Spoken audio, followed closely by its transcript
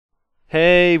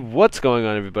Hey, what's going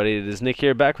on, everybody? It is Nick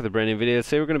here, back with a brand new video.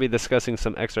 Today we're going to be discussing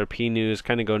some XRP news,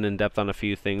 kind of going in depth on a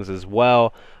few things as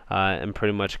well, and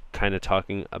pretty much kind of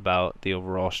talking about the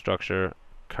overall structure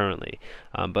currently.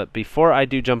 But before I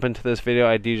do jump into this video,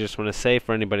 I do just want to say,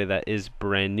 for anybody that is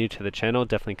brand new to the channel,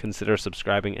 definitely consider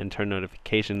subscribing and turn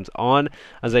notifications on,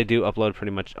 as I do upload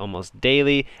pretty much almost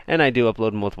daily, and I do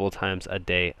upload multiple times a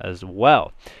day as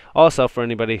well. Also, for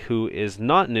anybody who is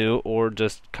not new or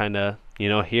just kind of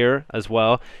here as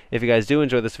well, if you guys do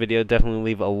enjoy this video, definitely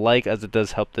leave a like, as it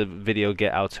does help the video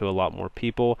get out to a lot more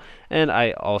people, and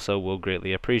I also will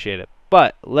greatly appreciate it.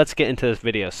 But let's get into this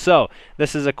video. So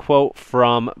this is a quote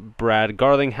from Brad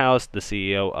Garlinghouse, the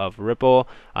CEO of Ripple,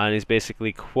 and he's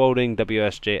basically quoting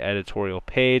WSJ editorial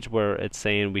page, where it's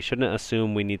saying, "We shouldn't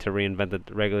assume we need to reinvent the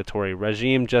regulatory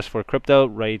regime just for crypto,"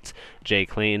 writes Jay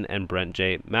Clayton and Brent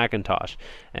J. McIntosh.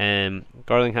 And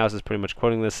Garlinghouse is pretty much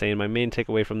quoting this, saying, "My main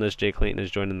takeaway from this, Jay Clayton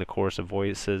is joining the chorus of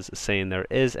voices saying there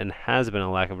is and has been a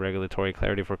lack of regulatory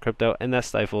clarity for crypto, and that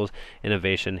stifles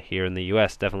innovation here in the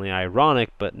US. Definitely ironic,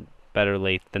 but better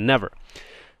late than never."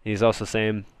 He's also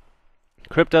saying,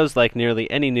 "Cryptos, like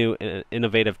nearly any new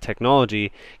innovative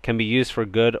technology, can be used for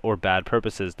good or bad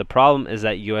purposes. The problem is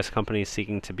that US companies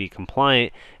seeking to be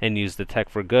compliant and use the tech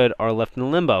for good are left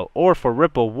in limbo, or for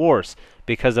Ripple, worse,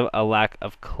 because of a lack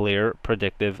of clear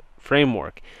predictive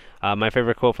framework." My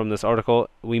favorite quote from this article: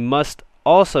 "We must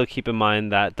also keep in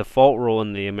mind that default rule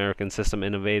in the American system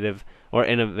innovation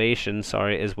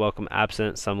is welcome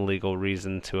absent some legal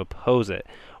reason to oppose it.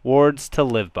 Words to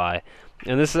live by."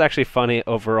 And this is actually funny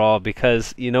overall,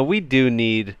 because we do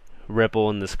need Ripple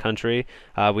in this country.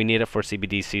 We need it for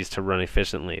CBDCs to run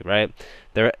efficiently, right?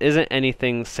 There isn't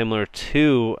anything similar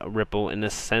to Ripple in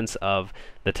the sense of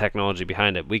the technology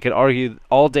behind it. We could argue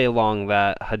all day long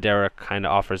that Hedera kind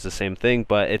of offers the same thing,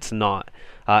 but it's not.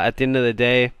 At the end of the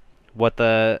day, what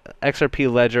the XRP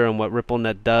ledger and what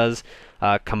RippleNet does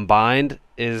combined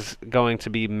is going to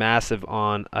be massive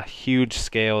on a huge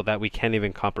scale that we can't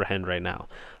even comprehend right now.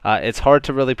 It's hard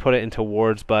to really put it into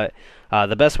words, but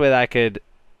the best way that I could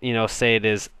say it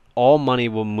is, all money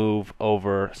will move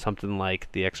over something like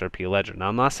the XRP ledger. Now,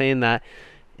 I'm not saying that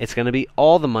it's going to be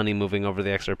all the money moving over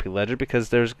the XRP ledger, because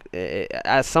there's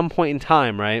at some point in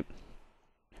time, right,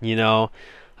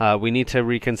 we need to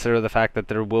reconsider the fact that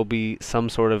there will be some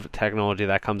sort of technology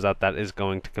that comes out that is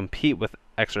going to compete with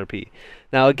XRP.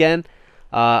 Now, again,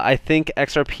 I think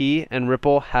XRP and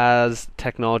Ripple has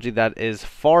technology that is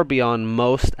far beyond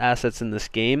most assets in this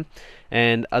game.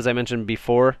 And as I mentioned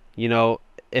before,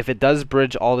 if it does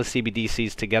bridge all the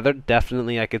CBDCs together,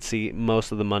 definitely I could see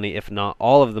most of the money, if not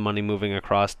all of the money, moving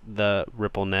across the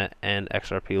RippleNet and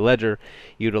XRP ledger,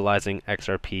 utilizing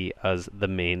XRP as the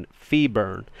main fee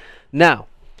burn. Now,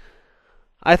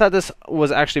 I thought this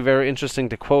was actually very interesting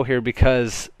to quote here,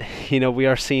 because we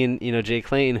are seeing Jay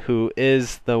Clayton, who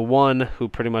is the one who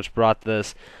pretty much brought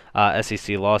this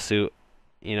SEC lawsuit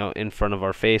in front of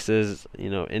our faces,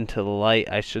 into the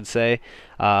light, I should say.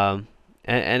 And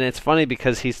it's funny,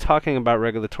 because he's talking about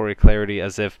regulatory clarity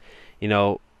as if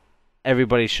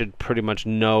everybody should pretty much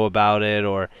know about it,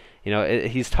 or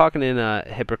he's talking in a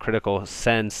hypocritical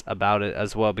sense about it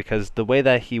as well, because the way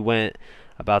that he went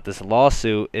about this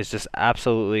lawsuit is just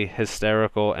absolutely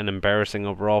hysterical and embarrassing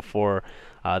overall for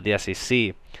the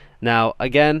SEC. Now,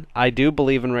 again, I do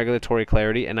believe in regulatory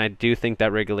clarity, and I do think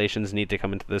that regulations need to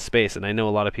come into this space. And I know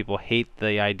a lot of people hate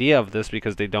the idea of this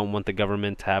because they don't want the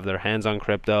government to have their hands on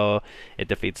crypto. It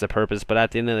defeats the purpose. But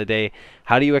at the end of the day,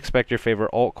 how do you expect your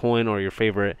favorite altcoin or your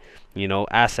favorite,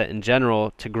 asset in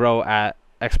general to grow at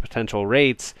exponential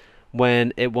rates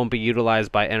when it won't be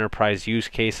utilized by enterprise use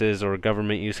cases or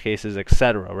government use cases,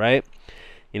 etc., right?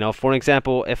 For an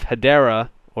example, if Hedera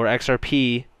or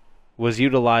XRP was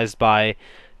utilized by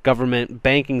government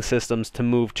banking systems to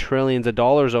move trillions of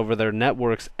dollars over their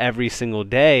networks every single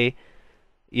day,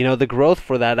 the growth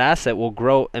for that asset will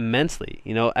grow immensely.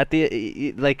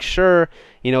 Sure,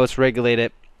 it's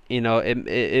regulated.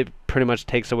 It pretty much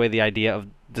takes away the idea of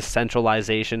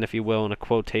decentralization, if you will, in a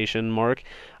quotation mark.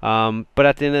 But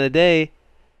at the end of the day,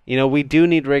 we do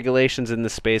need regulations in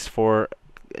this space for,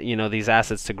 these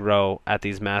assets to grow at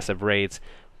these massive rates,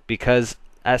 because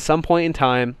at some point in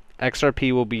time,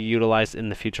 XRP will be utilized in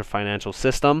the future financial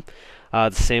system,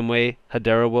 the same way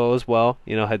Hedera will as well.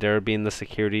 Hedera being the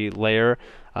security layer,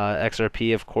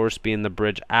 XRP, of course, being the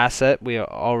bridge asset. We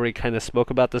already kind of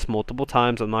spoke about this multiple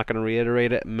times. I'm not going to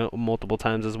reiterate it multiple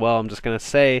times as well. I'm just going to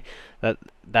say that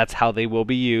that's how they will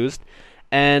be used.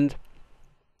 And,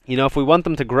 if we want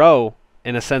them to grow,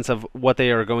 in a sense of what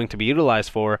they are going to be utilized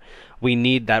for, we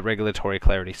need that regulatory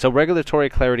clarity. So regulatory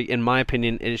clarity, in my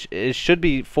opinion, should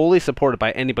be fully supported by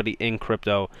anybody in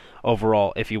crypto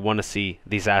overall if you want to see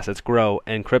these assets grow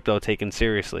and crypto taken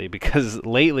seriously, because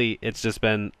lately it's just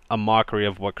been a mockery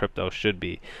of what crypto should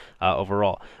be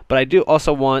overall. But I do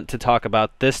also want to talk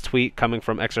about this tweet coming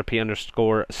from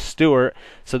XRP_Stewart.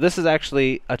 So this is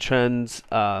actually a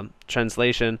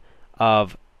translation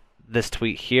of this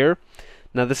tweet here.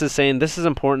 Now this is saying, this is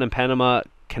important and Panama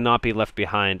cannot be left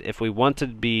behind. If we want to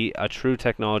be a true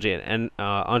technology and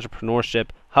entrepreneurship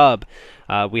hub,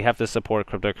 we have to support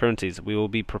cryptocurrencies. We will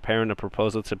be preparing a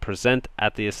proposal to present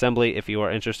at the assembly. If you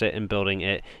are interested in building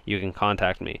it, you can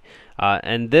contact me.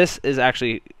 And this is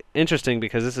actually interesting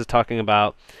because this is talking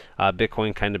about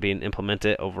Bitcoin kind of being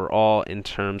implemented overall in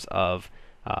terms of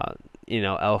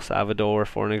El Salvador,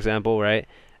 for an example, right?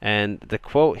 And the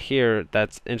quote here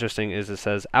that's interesting is it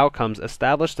says, outcomes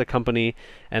established the company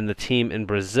and the team in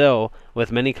Brazil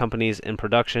with many companies in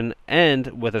production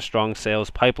and with a strong sales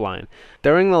pipeline.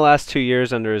 During the last 2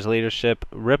 years under his leadership,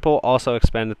 Ripple also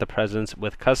expanded the presence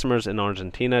with customers in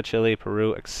Argentina, Chile,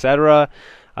 Peru, etc.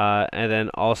 And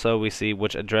then also we see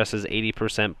which addresses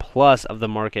 80% plus of the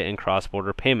market in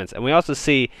cross-border payments. And we also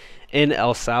see in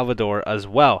El Salvador as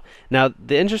well. Now,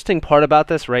 the interesting part about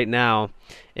this right now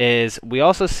is we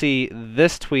also see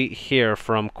this tweet here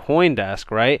from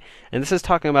CoinDesk, right? And this is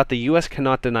talking about the U.S.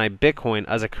 cannot deny Bitcoin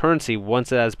as a currency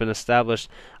once it has been established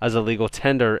as a legal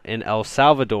tender in El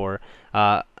Salvador.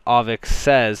 Avix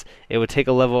says it would take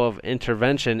a level of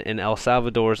intervention in El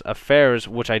Salvador's affairs,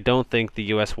 which I don't think the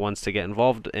U.S. wants to get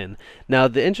involved in. Now,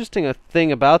 the interesting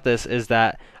thing about this is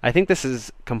that I think this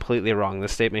is completely wrong,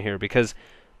 this statement here, because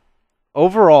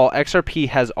overall, XRP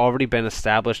has already been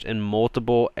established in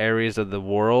multiple areas of the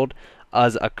world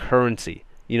as a currency.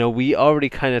 You know, we already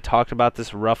kind of talked about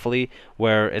this roughly,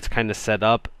 where it's kind of set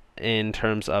up in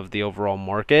terms of the overall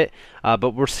market,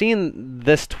 but we're seeing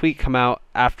this tweet come out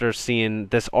after seeing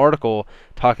this article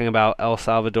talking about El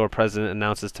Salvador president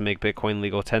announces to make Bitcoin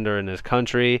legal tender in his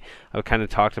country. I kind of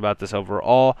talked about this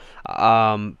overall,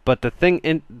 but the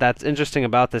thing that's interesting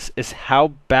about this is how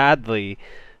badly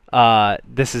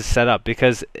this is set up,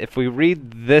 because if we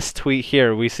read this tweet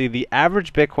here, we see the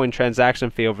average Bitcoin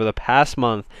transaction fee over the past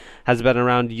month has been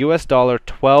around US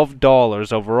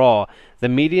 $12 overall. The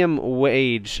median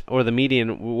wage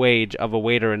of a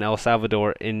waiter in El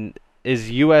Salvador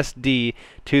is USD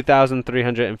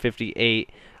 2,358,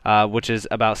 which is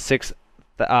about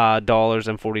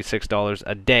 $6.46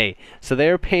 a day. So they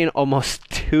are paying almost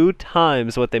 2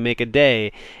 times what they make a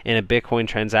day in a Bitcoin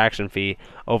transaction fee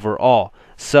overall.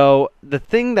 So the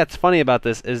thing that's funny about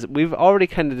this is we've already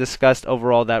kind of discussed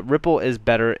overall that Ripple is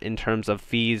better in terms of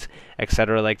fees,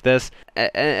 etc. like this.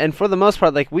 And for the most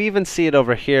part, like we even see it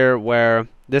over here where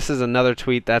this is another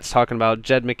tweet that's talking about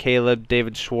Jed McCaleb,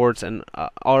 David Schwartz, and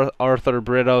Arthur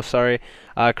Brito,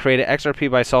 created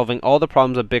XRP by solving all the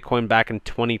problems of Bitcoin back in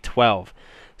 2012.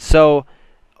 So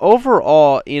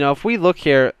overall, if we look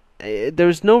here,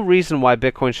 there's no reason why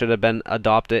Bitcoin should have been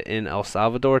adopted in El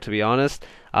Salvador, to be honest,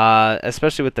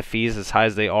 especially with the fees as high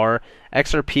as they are.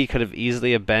 XRP could have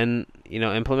easily have been,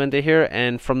 implemented here,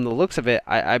 and from the looks of it,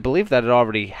 I believe that it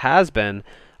already has been.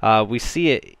 We see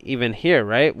it even here,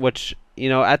 right? Which,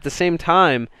 at the same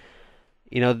time,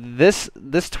 this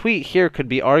tweet here could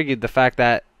be argued the fact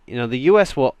that, the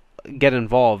U.S. will get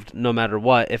involved no matter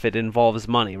what if it involves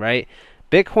money, right?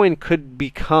 Bitcoin could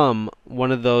become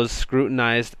one of those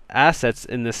scrutinized assets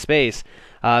in this space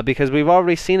because we've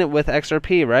already seen it with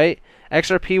XRP, right?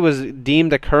 XRP was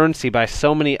deemed a currency by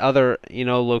so many other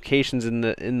locations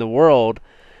in the world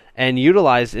and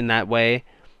utilized in that way.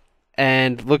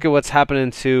 And look at what's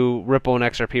happening to Ripple and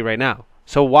XRP right now.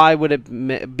 So why would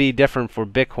it be different for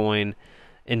Bitcoin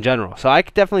in general? So I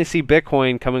could definitely see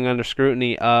Bitcoin coming under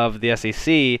scrutiny of the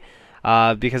SEC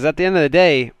because at the end of the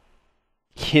day,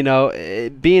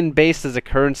 being based as a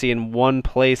currency in one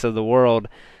place of the world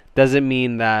doesn't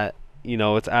mean that,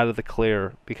 it's out of the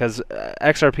clear, because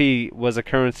XRP was a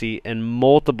currency in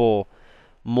multiple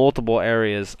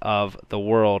areas of the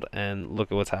world, and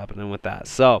look at what's happening with that.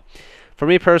 So, for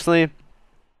me personally,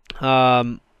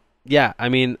 overall,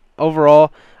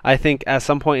 I think at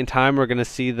some point in time we're going to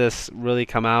see this really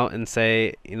come out and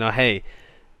say, hey,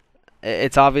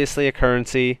 it's obviously a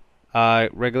currency.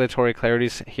 Regulatory clarity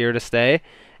is here to stay,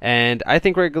 and I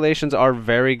think regulations are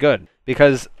very good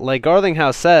because, like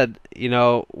Garlinghouse said,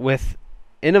 with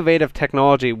innovative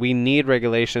technology, we need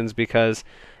regulations because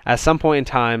at some point in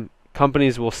time,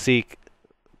 companies will seek,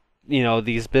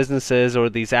 these businesses or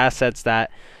these assets that,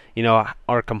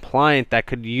 are compliant, that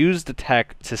could use the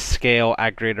tech to scale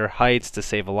at greater heights to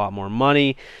save a lot more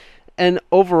money. and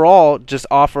overall just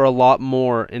offer a lot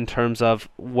more in terms of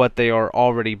what they are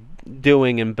already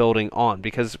doing and building on,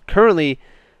 because currently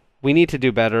we need to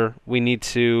do better. We need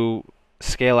to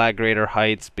scale at greater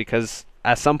heights, because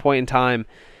at some point in time,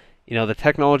 the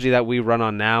technology that we run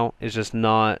on now is just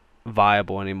not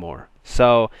viable anymore.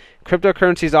 So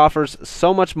cryptocurrencies offers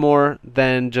so much more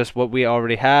than just what we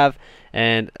already have.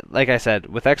 And like I said,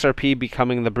 with XRP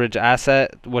becoming the bridge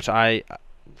asset, which I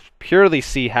purely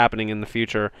see happening in the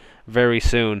future very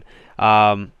soon,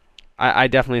 I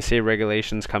definitely see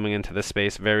regulations coming into this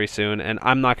space very soon, and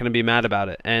I'm not going to be mad about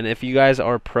it. And if you guys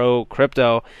are pro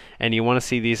crypto and you want to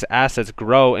see these assets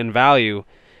grow in value,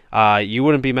 you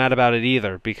wouldn't be mad about it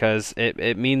either, because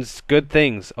it means good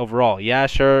things overall. Yeah,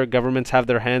 sure, governments have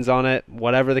their hands on it,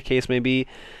 whatever the case may be.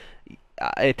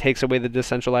 It takes away the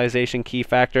decentralization key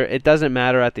factor. It doesn't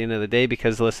matter at the end of the day,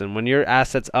 because listen, when your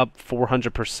assets up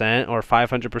 400% or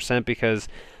 500% because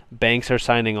banks are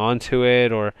signing on to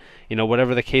it, or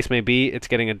whatever the case may be, it's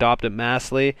getting adopted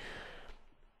massively.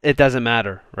 It doesn't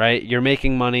matter, right? You're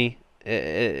making money.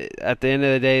 At the end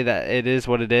of the day, that it is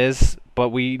what it is. But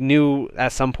we knew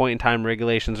at some point in time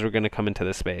regulations were going to come into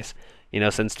this space.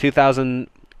 Since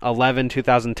 2011,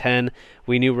 2010,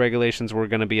 we knew regulations were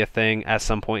going to be a thing at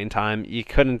some point in time. You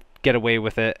couldn't get away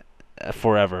with it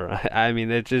forever. I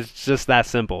mean, it's just that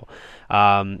simple.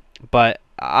 But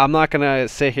I'm not going to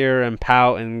sit here and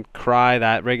pout and cry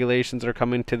that regulations are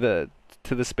coming to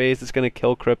the space. It's going to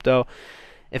kill crypto.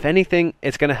 If anything,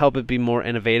 it's going to help it be more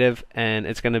innovative, and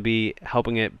it's going to be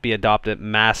helping it be adopted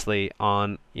massively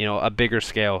on a bigger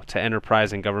scale to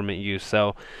enterprise and government use.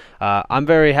 So I'm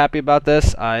very happy about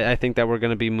this. I think that we're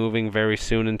going to be moving very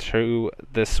soon into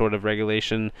this sort of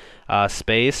regulation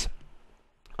space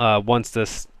once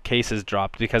this case is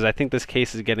dropped, because I think this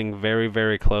case is getting very,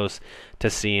 very close to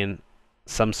seeing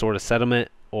some sort of settlement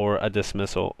or a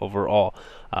dismissal overall.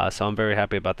 So I'm very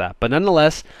happy about that. But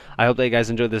nonetheless, I hope that you guys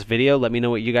enjoyed this video. Let me know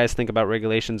what you guys think about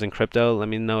regulations in crypto. Let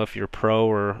me know if you're pro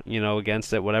or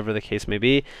against it, whatever the case may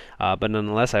be. But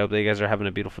nonetheless, I hope that you guys are having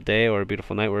a beautiful day or a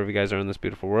beautiful night wherever you guys are in this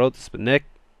beautiful world. This has been Nick.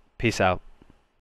 Peace out.